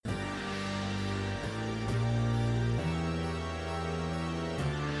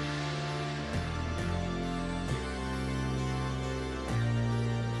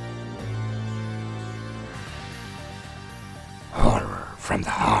from the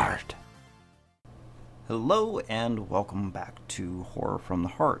Heart. Hello and welcome back to Horror from the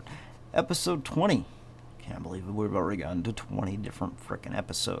Heart, episode 20. Can't believe we've already gotten to 20 different frickin'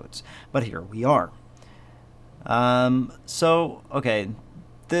 episodes, but here we are.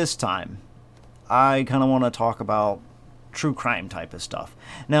 This time, I kind of want to talk about true crime type of stuff.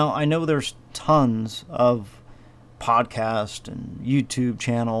 Now, I know there's tons of podcasts and YouTube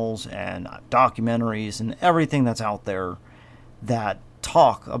channels and documentaries and everything that's out there that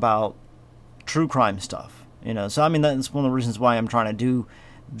talk about true crime stuff. So I mean, that's one of the reasons why I'm trying to do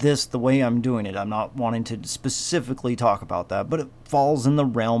this the way I'm doing it. I'm not wanting to specifically talk about that, but it falls in the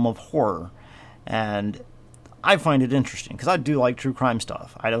realm of horror. And I find it interesting because I do like true crime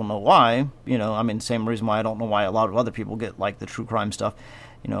stuff. I don't know why, same reason why I don't know why a lot of other people get like the true crime stuff,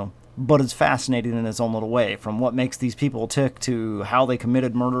 but it's fascinating in its own little way, from what makes these people tick to how they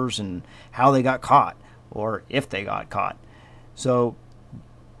committed murders and how they got caught, or if they got caught. So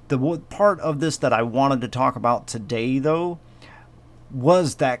the part of this that I wanted to talk about today, though,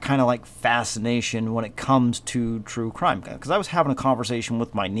 was that kind of like fascination when it comes to true crime. Because I was having a conversation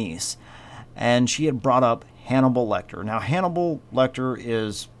with my niece, and she had brought up Hannibal Lecter. Now, Hannibal Lecter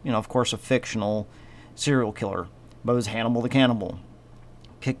is, of course, a fictional serial killer, but it was Hannibal the Cannibal.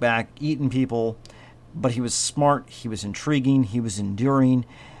 Kickback, eating people, but he was smart, he was intriguing, he was enduring,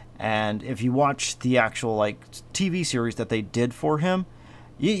 and if you watch the actual TV series that they did for him,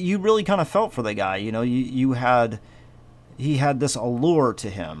 you really kind of felt for the guy. He had this allure to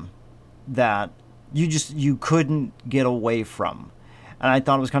him that you couldn't get away from. And I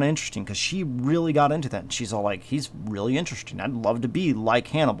thought it was kind of interesting because she really got into that. And she's all like, he's really interesting. I'd love to be like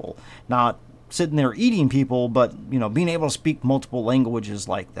Hannibal. Not sitting there eating people, but, being able to speak multiple languages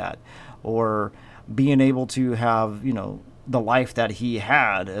like that. Or being able to have, the life that he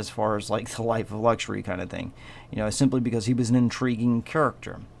had as far as the life of luxury kind of thing. Simply because he was an intriguing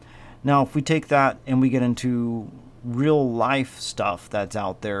character. Now, if we take that and we get into real life stuff that's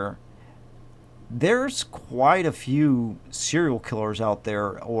out there, there's quite a few serial killers out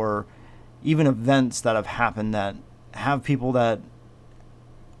there, or even events that have happened that have people that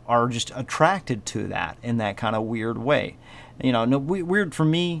are just attracted to that in that kind of weird way. No, weird for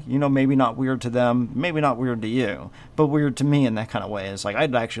me, maybe not weird to them, maybe not weird to you, but weird to me in that kind of way. It's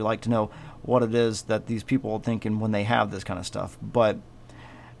I'd actually like to know what it is that these people are thinking when they have this kind of stuff. But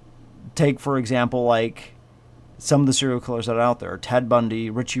take, for example, some of the serial killers that are out there: Ted Bundy,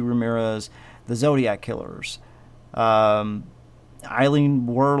 Richie Ramirez, the Zodiac Killers, Eileen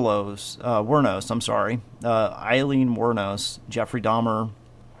Wuornos, Eileen Wuornos, Jeffrey Dahmer,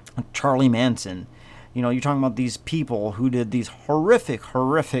 Charlie Manson. You're talking about these people who did these horrific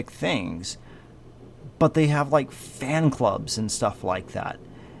things, but they have fan clubs and stuff like that.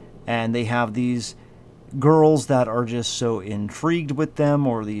 And they have these girls that are just so intrigued with them,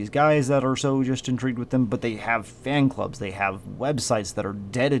 or these guys that are so just intrigued with them, but they have fan clubs. They have websites that are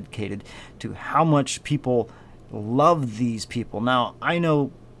dedicated to how much people love these people. Now, I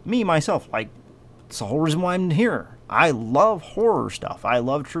know me, myself, it's the whole reason why I'm here. I love horror stuff. I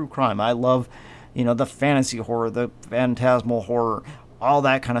love true crime. I love, the fantasy horror, the phantasmal horror, all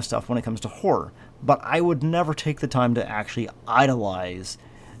that kind of stuff when it comes to horror. But I would never take the time to actually idolize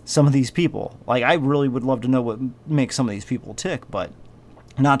some of these people. I really would love to know what makes some of these people tick, but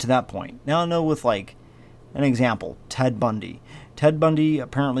not to that point. Now I know with an example, Ted Bundy. Ted Bundy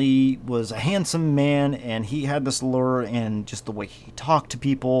apparently was a handsome man, and he had this allure, and just the way he talked to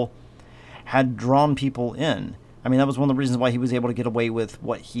people had drawn people in. I mean, that was one of the reasons why he was able to get away with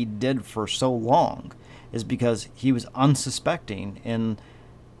what he did for so long, is because he was unsuspecting, and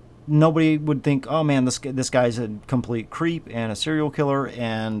nobody would think, oh man, this guy's a complete creep and a serial killer,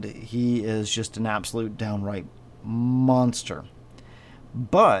 and he is just an absolute downright monster.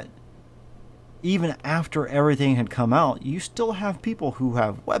 But even after everything had come out, you still have people who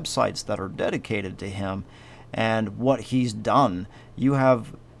have websites that are dedicated to him and what he's done. You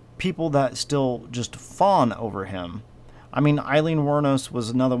have people that still just fawn over him. I mean, Eileen Wuornos was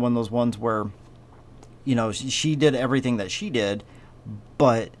another one of those ones where, she did everything that she did,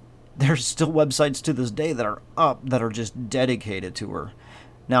 but there's still websites to this day that are up that are just dedicated to her.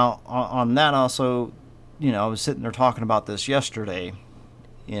 Now, on that also, I was sitting there talking about this yesterday.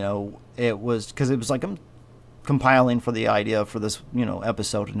 It was because it was I'm compiling for the idea for this,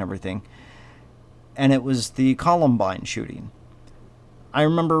 episode and everything. And it was the Columbine shooting. I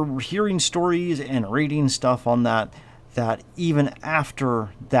remember hearing stories and reading stuff on that even after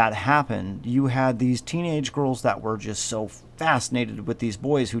that happened, you had these teenage girls that were just so fascinated with these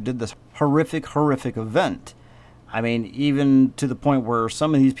boys who did this horrific event. I mean, even to the point where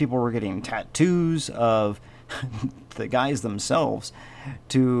some of these people were getting tattoos of the guys themselves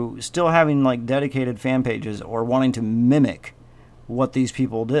to still having like dedicated fan pages or wanting to mimic what these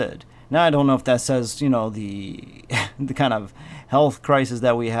people did. Now, I don't know if that says, the the kind of health crisis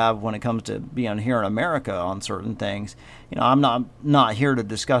that we have when it comes to being here in America on certain things. I'm not here to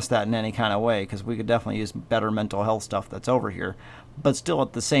discuss that in any kind of way, because we could definitely use better mental health stuff that's over here. But still,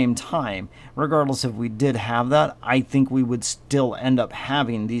 at the same time, regardless if we did have that, I think we would still end up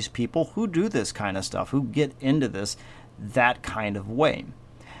having these people who do this kind of stuff, who get into this that kind of way.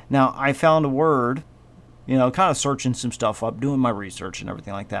 Now, I found a word, kind of searching some stuff up, doing my research and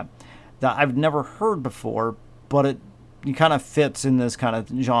everything like that I've never heard before, but it kind of fits in this kind of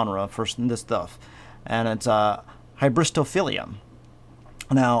genre for this stuff. And it's hybristophilia.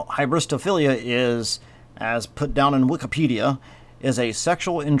 Now, hybristophilia is, as put down in Wikipedia, is a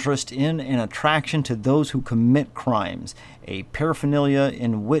sexual interest in and attraction to those who commit crimes, a paraphernalia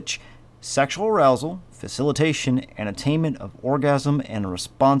in which sexual arousal, facilitation, and attainment of orgasm and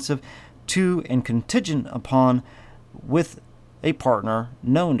responsive to and contingent upon with a partner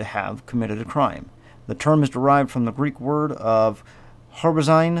known to have committed a crime. The term is derived from the Greek word of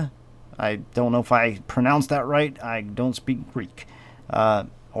harbizine. I don't know if I pronounced that right. I don't speak Greek.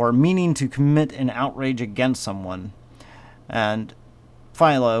 Or meaning to commit an outrage against someone. And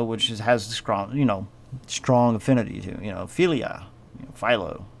philo, which has strong affinity to, philia,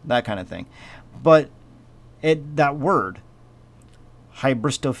 philo, that kind of thing. But that word,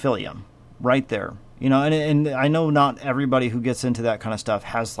 hybristophilia, right there. And I know not everybody who gets into that kind of stuff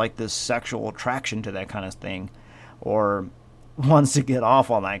has like this sexual attraction to that kind of thing or wants to get off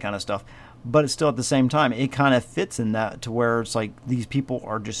on that kind of stuff. But it's still at the same time, it kind of fits in that to where it's like these people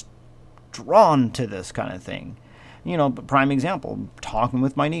are just drawn to this kind of thing. Prime example, talking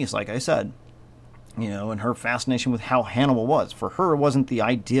with my niece, like I said, and her fascination with how Hannibal was. For her, it wasn't the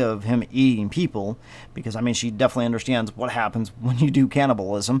idea of him eating people, because, she definitely understands what happens when you do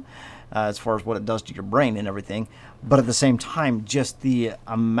cannibalism, as far as what it does to your brain and everything. But at the same time, just the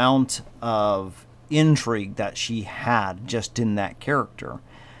amount of intrigue that she had just in that character,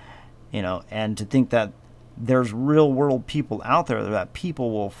 and to think that there's real world people out there that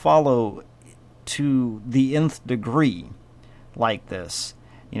people will follow to the nth degree like this,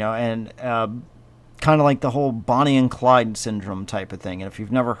 and kind of like the whole Bonnie and Clyde syndrome type of thing. And if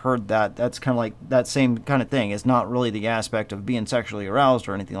you've never heard that, that's kind of like that same kind of thing. It's not really the aspect of being sexually aroused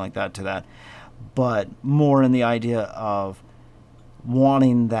or anything like that to that, but more in the idea of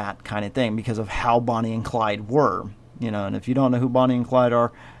wanting that kind of thing because of how Bonnie and Clyde were, and if you don't know who Bonnie and Clyde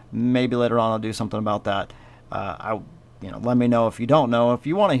are, maybe later on I'll do something about that. Let me know if you don't know, if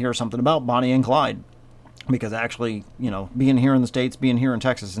you want to hear something about Bonnie and Clyde, because actually, being here in the States, being here in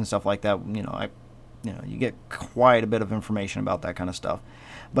Texas and stuff like that, you get quite a bit of information about that kind of stuff.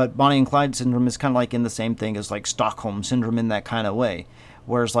 But Bonnie and Clyde syndrome is kind of like in the same thing as like Stockholm syndrome in that kind of way.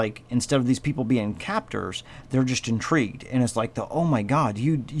 Whereas like instead of these people being captors, they're just intrigued. And it's like oh my God,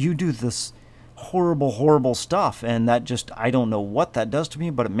 you do this horrible stuff. And that just, I don't know what that does to me,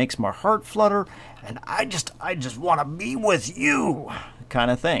 but it makes my heart flutter. And I just want to be with you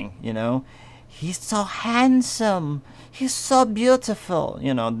kind of thing, He's so handsome. He's so beautiful,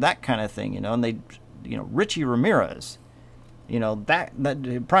 that kind of thing, and they, Richie Ramirez,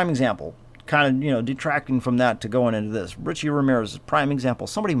 that prime example, kind of, detracting from that to going into this. Richie Ramirez is a prime example.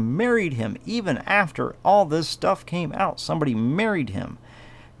 Somebody married him even after all this stuff came out. Somebody married him.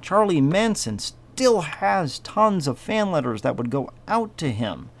 Charlie Manson still has tons of fan letters that would go out to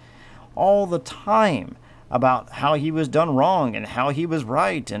him all the time about how he was done wrong and how he was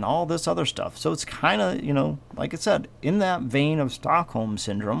right and all this other stuff. So it's kind of, like I said, in that vein of Stockholm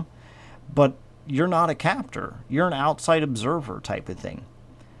syndrome, but you're not a captor. You're an outside observer type of thing.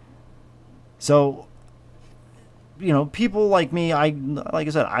 So, people like me, like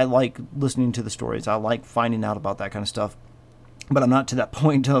I said, I like listening to the stories. I like finding out about that kind of stuff. But I'm not to that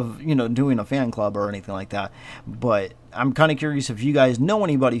point of, doing a fan club or anything like that. But I'm kind of curious if you guys know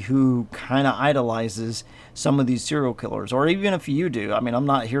anybody who kind of idolizes some of these serial killers. Or even if you do. I'm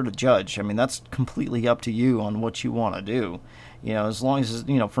not here to judge. That's completely up to you on what you want to do. As long as,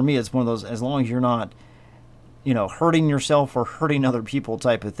 for me, it's one of those, as long as you're not, hurting yourself or hurting other people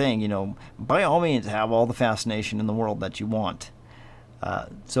type of thing, by all means, have all the fascination in the world that you want.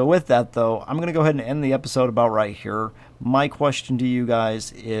 So with that, though, I'm going to go ahead and end the episode about right here. My question to you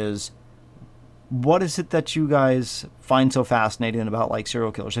guys is, what is it that you guys find so fascinating about like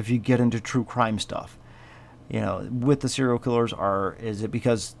serial killers? If you get into true crime stuff, with the serial killers, is it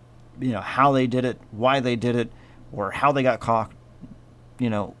because, how they did it, why they did it, or how they got caught,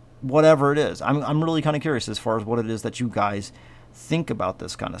 whatever it is. I'm really kind of curious as far as what it is that you guys think about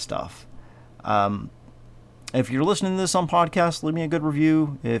this kind of stuff. If you're listening to this on podcast, leave me a good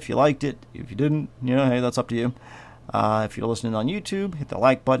review. If you liked it, if you didn't, hey, that's up to you. If you're listening on YouTube, hit the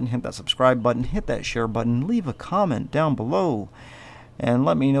like button, hit that subscribe button, hit that share button, leave a comment down below, and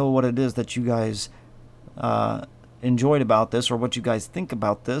let me know what it is that you guys enjoyed about this, or what you guys think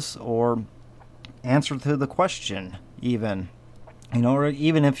about this, or answer to the question, even. Or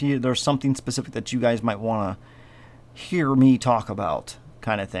even if there's something specific that you guys might want to hear me talk about,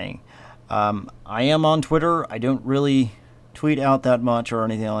 kind of thing. I am on Twitter. I don't really tweet out that much or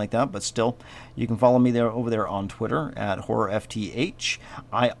anything like that, but still, you can follow me over there on Twitter at HorrorFTH.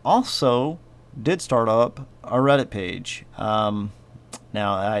 I also did start up a Reddit page.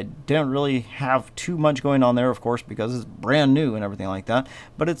 Now, I didn't really have too much going on there, of course, because it's brand new and everything like that,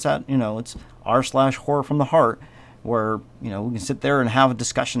 but it's at, it's r/horror from the heart, where, we can sit there and have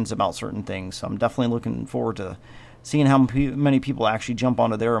discussions about certain things. So I'm definitely looking forward to seeing how many people actually jump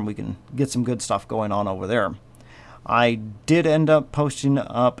onto there, and we can get some good stuff going on over there. I did end up posting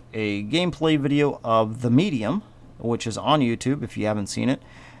up a gameplay video of The Medium, which is on YouTube. If you haven't seen it,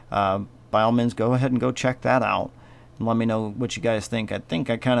 by all means, go ahead and go check that out. And let me know what you guys think. I think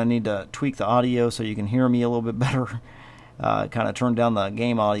I kind of need to tweak the audio so you can hear me a little bit better. Kind of turn down the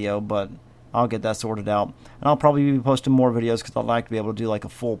game audio, but I'll get that sorted out. And I'll probably be posting more videos because I'd like to be able to do like a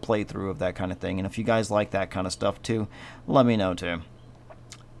full playthrough of that kind of thing. And if you guys like that kind of stuff too, let me know too.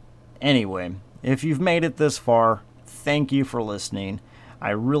 Anyway, if you've made it this far, thank you for listening.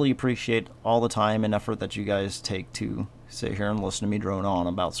 I really appreciate all the time and effort that you guys take to sit here and listen to me drone on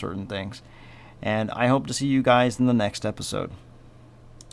about certain things. And I hope to see you guys in the next episode.